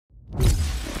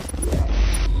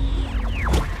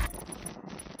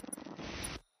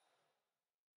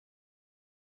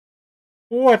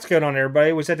What's going on,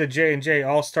 everybody? It was at the J&J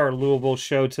All-Star Louisville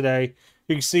show today.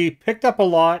 You can see, picked up a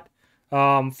lot.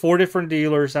 4 different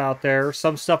dealers out there.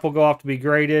 Some stuff will go off to be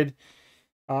graded.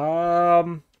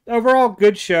 Overall,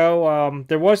 good show.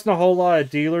 There wasn't a whole lot of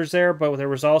dealers there, but there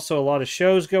was also a lot of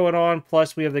shows going on.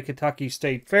 Plus, we have the Kentucky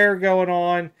State Fair going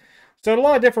on. So, a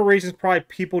lot of different reasons probably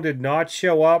people did not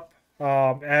show up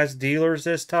as dealers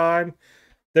this time.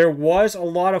 There was a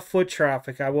lot of foot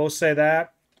traffic, I will say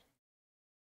that.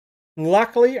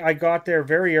 Luckily, I got there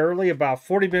very early, about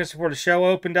 40 minutes before the show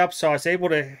opened up, so I was able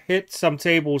to hit some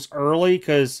tables early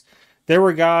because there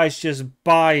were guys just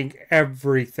buying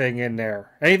everything in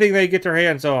there. Anything they get their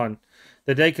hands on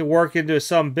that they could work into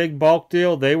some big bulk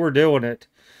deal, they were doing it.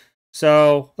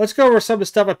 So let's go over some of the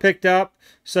stuff I picked up.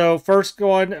 So first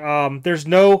going, there's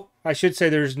no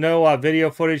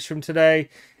video footage from today.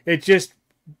 It just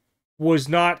was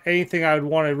not anything I would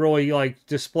want to really like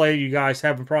display. You guys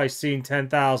haven't probably seen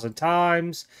 10,000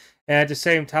 times. And at the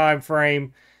same time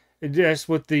frame, just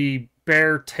with the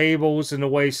bare tables and the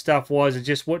way stuff was, it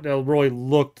just wouldn't have really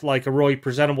looked like a really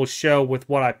presentable show with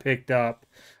what I picked up.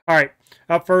 All right,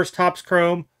 up first, Topps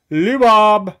Chrome,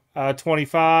 Lubob,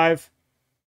 25.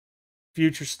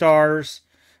 Future Stars.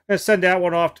 I'm going to send that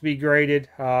one off to be graded.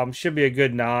 Should be a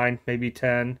good 9, maybe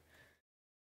 10.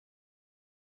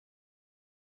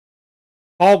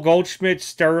 Paul Goldschmidt,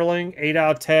 Sterling, 8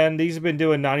 out of 10. These have been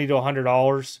doing $90 to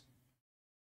 $100.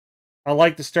 I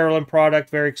like the Sterling product.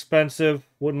 Very expensive.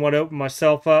 Wouldn't want to open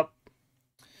myself up.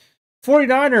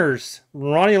 49ers,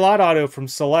 Ronnie Lott auto from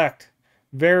Select.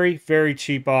 Very, very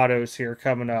cheap autos here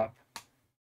coming up.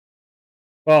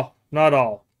 Well, not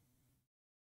all.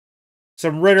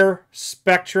 Some Ritter,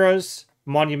 Spectras,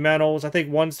 Monumentals. I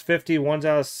think one's 50, one's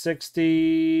out of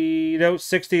 60. No,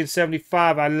 60 and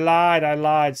 75. I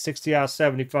lied. 60 out of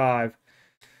 75.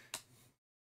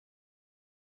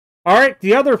 All right,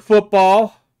 the other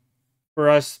football for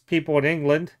us people in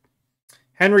England.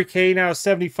 Henry Kane out of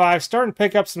 75. Starting to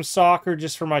pick up some soccer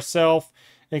just for myself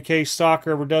in case soccer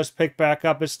ever does pick back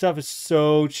up. This stuff is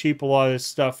so cheap, a lot of this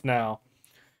stuff now.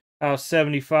 Out of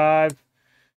 75.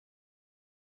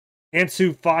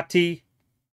 Ansu Fati.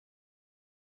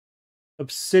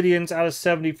 Obsidians out of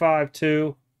 75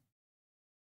 too.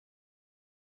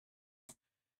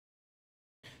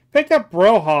 Picked up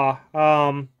Broha.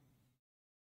 I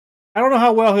don't know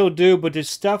how well he'll do, but this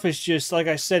stuff is just, like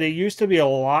I said, it used to be a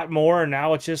lot more, and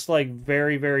now it's just like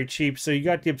very, very cheap. So you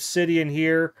got the Obsidian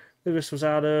here. This was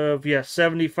out of,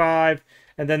 75.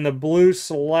 And then the Blue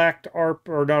Select, or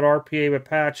not RPA, but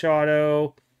Patch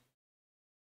Auto.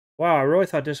 Wow, I really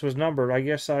thought this was numbered. I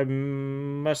guess I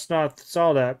must not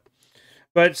saw that.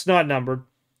 But it's not numbered.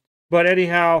 But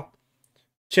anyhow,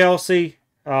 Chelsea,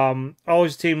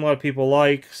 always a team a lot of people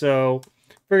like, so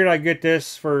figured I'd get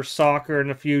this for soccer in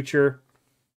the future.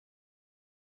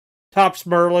 Topps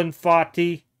Merlin,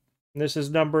 Fati. This is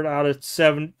numbered out of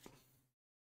 7.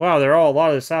 Wow, they're all a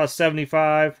lot of this out of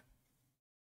 75.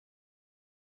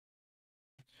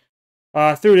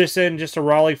 Threw this in just a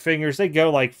Raleigh Fingers. They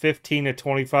go like $15 to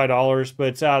 $25, but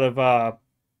it's out of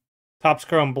Topps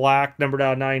Chrome Black, numbered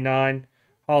out of 99.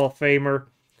 Hall of Famer.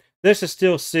 This is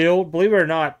still sealed. Believe it or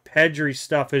not, Pedri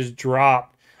stuff has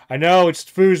dropped. I know, it's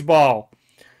foosball.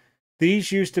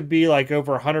 These used to be like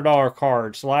over $100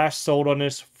 cards. Last sold on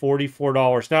this,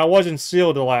 $44. Now, it wasn't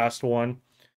sealed the last one.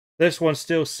 This one's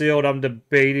still sealed. I'm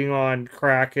debating on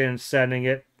cracking and sending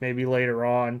it maybe later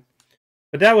on.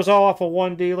 But that was all off of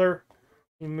one dealer.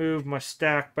 Let me move my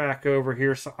stack back over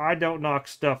here so I don't knock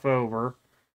stuff over.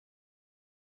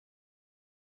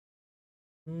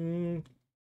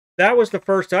 That was the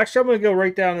first. Actually, I'm going to go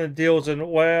right down to the deals.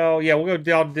 Well, yeah, we'll go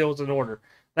down to deals in order.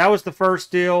 That was the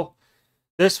first deal.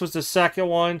 This was the second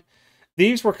one.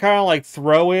 These were kind of like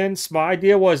throw-ins. My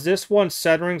idea was this one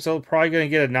centering, so I'm probably going to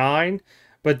get a 9.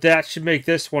 But that should make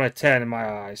this one a 10 in my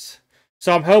eyes.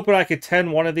 So I'm hoping I could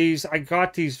 10 one of these. I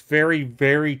got these very,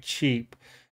 very cheap.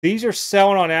 These are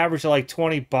selling on average at like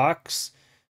 $20.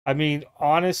 I mean,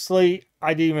 honestly,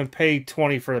 I didn't even pay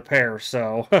 20 for the pair,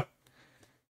 so...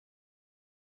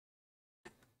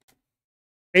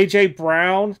 A.J.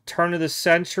 Brown, turn of the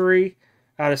century,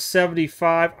 out of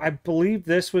 75. I believe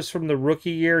this was from the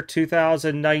rookie year,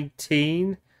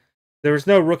 2019. There was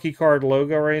no rookie card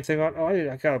logo or anything on. Oh,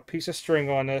 I got a piece of string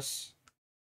on this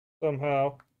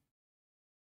somehow.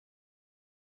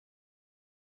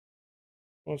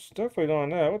 Well, it's definitely not on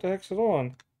that. What the heck's it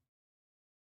on?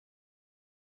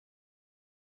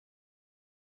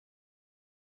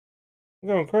 I'm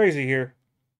going crazy here.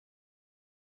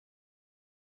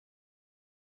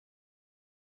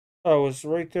 Oh, it was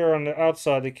right there on the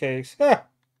outside of the case. Ha! Let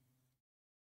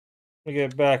me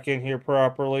get it back in here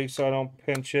properly so I don't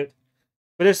pinch it.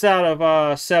 But it's out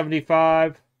of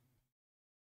 75.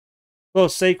 Little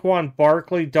Saquon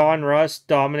Barkley, Don Russ,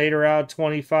 Dominator out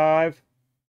 25.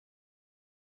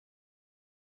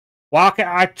 Wow,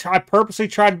 I purposely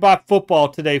tried to buy football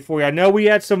today for you. I know we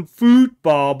had some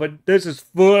football, but this is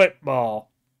football.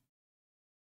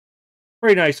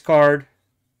 Pretty nice card.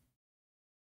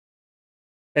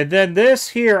 And then this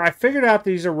here, I figured out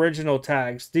these original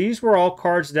tags. These were all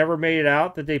cards never made it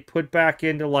out that they put back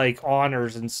into like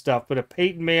honors and stuff. But a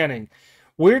Peyton Manning.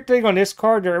 Weird thing on this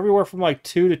card, they're everywhere from like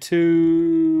 2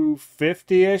 to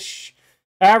 250-ish.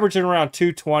 Averaging around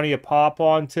 220 a pop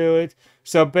onto it.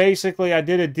 So basically, I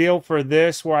did a deal for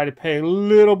this where I had to pay a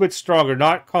little bit stronger,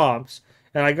 not comps.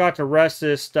 And I got the rest of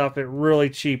this stuff at really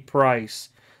cheap price.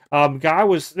 There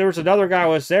was another guy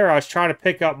was there. I was trying to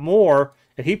pick up more.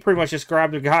 And he pretty much just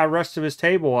grabbed the rest of his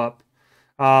table up.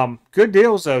 Good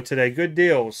deals, though, today. Good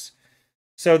deals.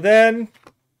 So then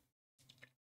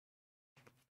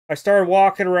I started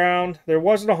walking around. There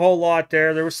wasn't a whole lot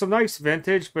there. There was some nice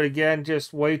vintage, but again,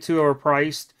 just way too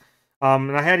overpriced.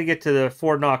 And I had to get to the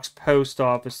Fort Knox post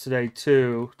office today,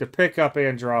 too, to pick up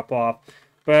and drop off.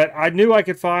 But I knew I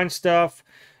could find stuff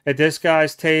at this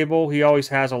guy's table. He always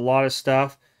has a lot of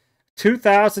stuff.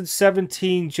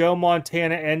 2017 Joe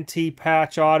Montana NT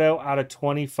patch auto out of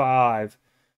 25.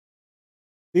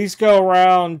 These go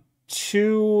around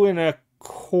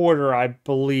 2.25, I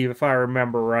believe, if I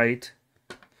remember right.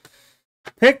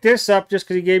 Picked this up just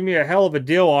because he gave me a hell of a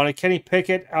deal on it. Kenny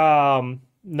Pickett, 9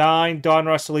 Don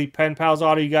Russ Elite Pen Pals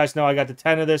auto. You guys know I got the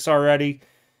 10 of this already.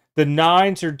 The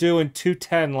 9s are doing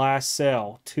 210 last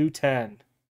sale. 210.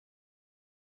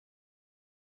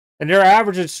 And they're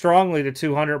averaging strongly to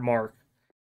 200 mark.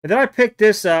 And then I picked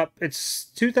this up. It's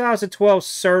 2012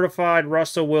 certified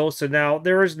Russell Wilson. Now,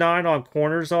 there is 9 on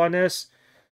corners on this.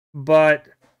 But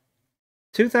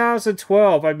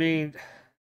 2012, I mean,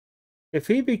 if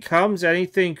he becomes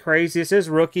anything crazy, this is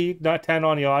rookie, not 10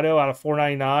 on the auto out of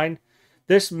 499.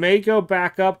 This may go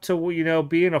back up to, you know,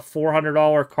 being a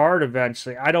 $400 card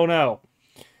eventually. I don't know.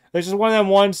 This is one of them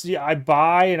ones I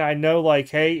buy and I know, like,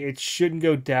 hey, it shouldn't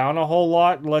go down a whole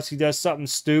lot unless he does something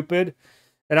stupid.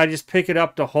 And I just pick it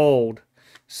up to hold.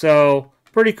 So,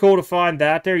 pretty cool to find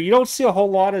that there. You don't see a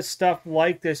whole lot of stuff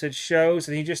like this at shows,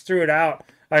 and he just threw it out.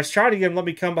 I was trying to get him to let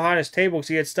me come behind his table because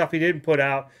he had stuff he didn't put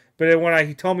out. But then when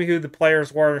he told me who the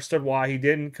players were, I understood why he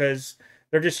didn't, because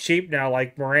they're just cheap now,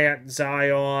 like Morant,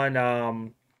 Zion.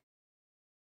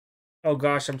 Oh,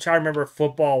 gosh, I'm trying to remember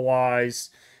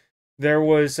football-wise. There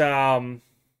was, oh,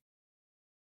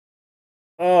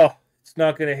 it's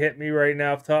not going to hit me right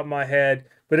now off the top of my head.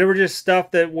 But they were just stuff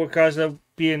that, because of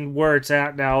being where it's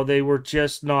at now, they were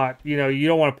just not, you know, you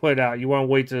don't want to put it out. You want to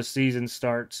wait till the season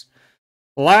starts.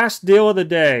 Last deal of the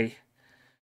day,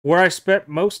 where I spent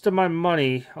most of my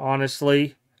money,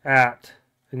 honestly, at.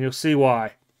 And you'll see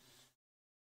why.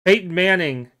 Peyton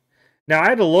Manning. Now, I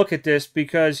had to look at this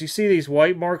because you see these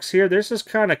white marks here. This is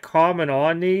kind of common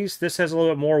on these. This has a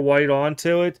little bit more white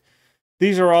onto it.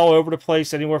 These are all over the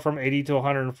place, anywhere from $80 to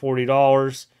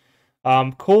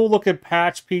 $140. Cool looking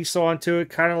patch piece onto it,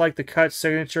 kind of like the cut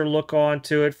signature look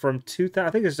onto it from 2000.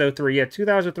 I think it's 03. Yeah,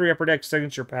 2003 Upper Deck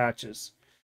signature patches.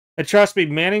 And trust me,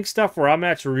 Manning stuff where I'm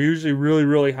at are usually really,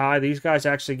 really high. These guys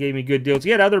actually gave me good deals.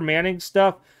 He had other Manning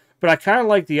stuff, but I kind of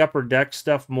like the Upper Deck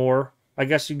stuff more. I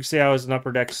guess you can say I was an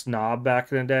Upper Deck snob back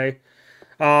in the day.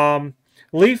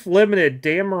 Leaf Limited,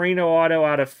 Dan Marino auto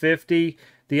out of 50.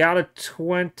 The out of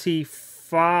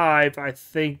 25, I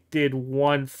think, did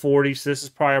 140. So this is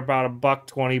probably about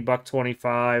 $120,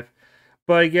 $125.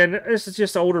 But again, this is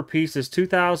just older pieces.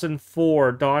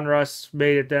 2004, Don Russ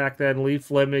made it back then. Leaf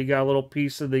Limited, got a little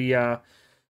piece of the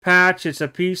patch. It's a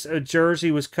piece of jersey,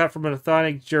 was cut from an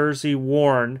authentic jersey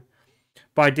worn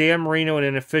by Dan Marino in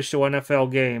an official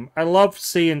NFL game. I love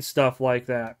seeing stuff like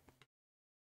that.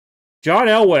 John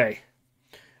Elway.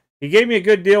 He gave me a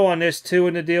good deal on this, too,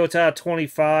 in the deal. It's out of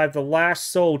 25. The last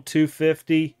sold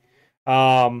 $250.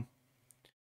 I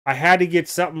had to get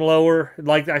something lower.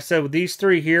 Like I said, with these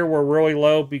three here were really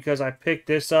low because I picked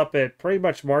this up at pretty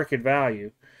much market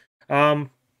value.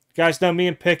 Guys know me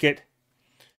and Pickett.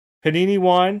 Panini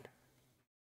 1.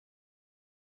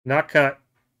 Not cut.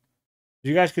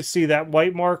 You guys could see that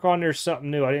white mark on there, something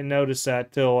new. I didn't notice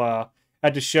that till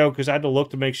at the show because I had to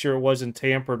look to make sure it wasn't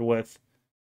tampered with.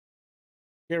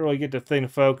 Can't really get the thing to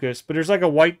focus, but there's like a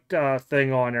white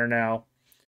thing on there now.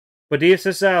 But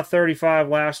DSS out of 35,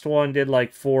 last one did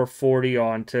like 440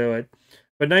 onto it.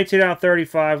 But 19 out of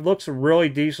 35 looks really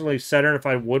decently centered if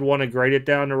I would want to grade it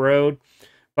down the road.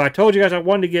 But I told you guys I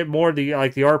wanted to get more of the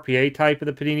like the RPA type of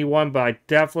the Panini one, but I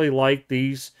definitely like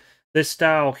this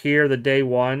style here, the day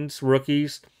ones,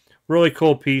 rookies. Really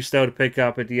cool piece, though, to pick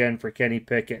up at the end for Kenny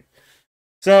Pickett.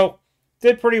 So,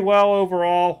 did pretty well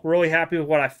overall. Really happy with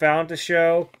what I found to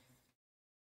show.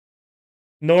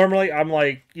 Normally, I'm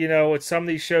like, with some of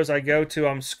these shows I go to,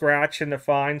 I'm scratching to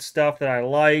find stuff that I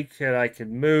like and I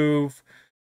can move.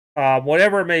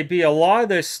 Whatever it may be, a lot of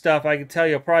this stuff I can tell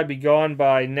you will probably be gone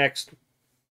by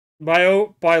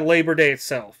by Labor Day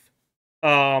itself.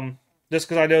 Just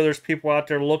because I know there's people out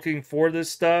there looking for this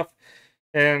stuff,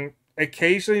 and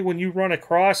occasionally when you run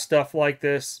across stuff like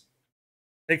this,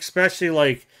 especially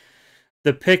like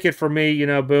the Pickett for me,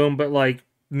 boom, but like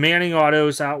Manning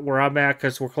Autos out where I'm at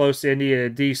because we're close to Indy at a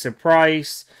decent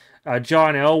price.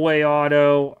 John Elway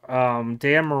Auto,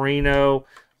 Dan Marino,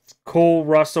 cool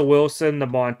Russell Wilson, the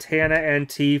Montana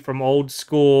NT from Old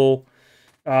School.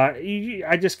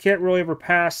 I just can't really ever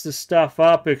pass this stuff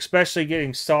up, especially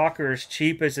getting soccer as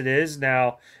cheap as it is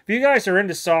now. If you guys are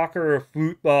into soccer or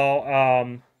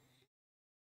football,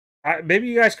 maybe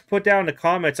you guys could put down in the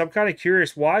comments. I'm kind of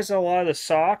curious, why is a lot of the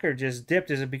soccer just dipped?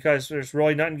 Is it because there's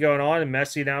really nothing going on and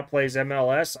Messi now plays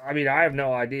MLS? I mean, I have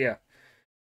no idea.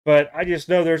 But I just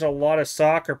know there's a lot of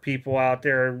soccer people out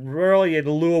there. Really, in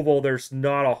Louisville, there's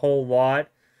not a whole lot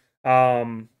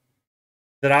that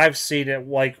I've seen it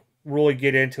like really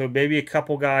get into it. Maybe a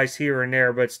couple guys here and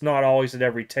there, but it's not always at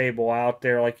every table out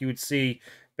there. Like you would see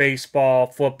baseball,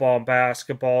 football, and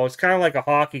basketball. It's kind of like a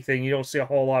hockey thing. You don't see a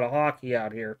whole lot of hockey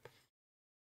out here.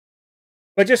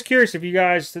 But just curious if you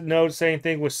guys know the same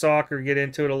thing with soccer, get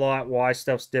into it a lot, why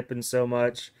stuff's dipping so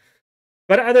much.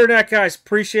 But other than that, guys,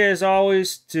 appreciate it as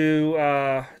always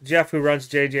to Jeff, who runs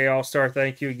JJ All-Star.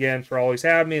 Thank you again for always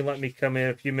having me and letting me come in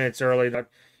a few minutes early, not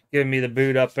giving me the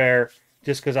boot up there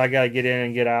just because I got to get in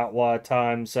and get out a lot of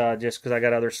times just because I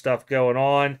got other stuff going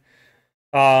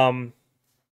on.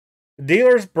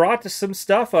 Dealers brought some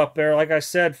stuff up there. Like I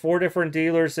said, 4 different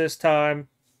dealers this time.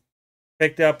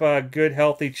 Picked up a good,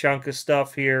 healthy chunk of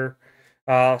stuff here.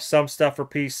 Some stuff for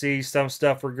PC, some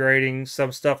stuff for grading,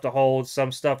 some stuff to hold,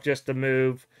 some stuff just to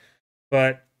move.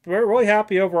 But we're really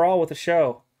happy overall with the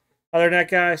show. Other than that,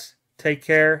 guys, take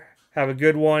care. Have a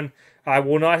good one. I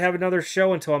will not have another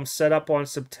show until I'm set up on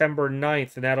September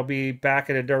 9th, and that'll be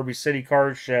back at a Derby City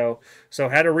Card Show. So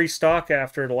had to restock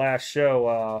after the last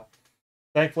show.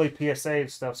 Thankfully, PSA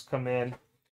and stuff's come in.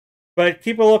 But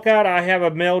keep a lookout. I have a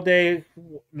mail day,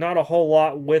 not a whole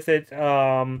lot with it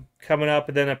coming up.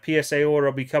 And then a PSA order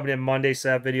will be coming in Monday, so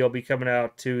that video will be coming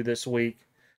out too this week.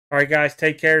 All right, guys,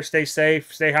 take care. Stay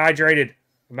safe. Stay hydrated.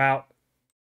 I'm out.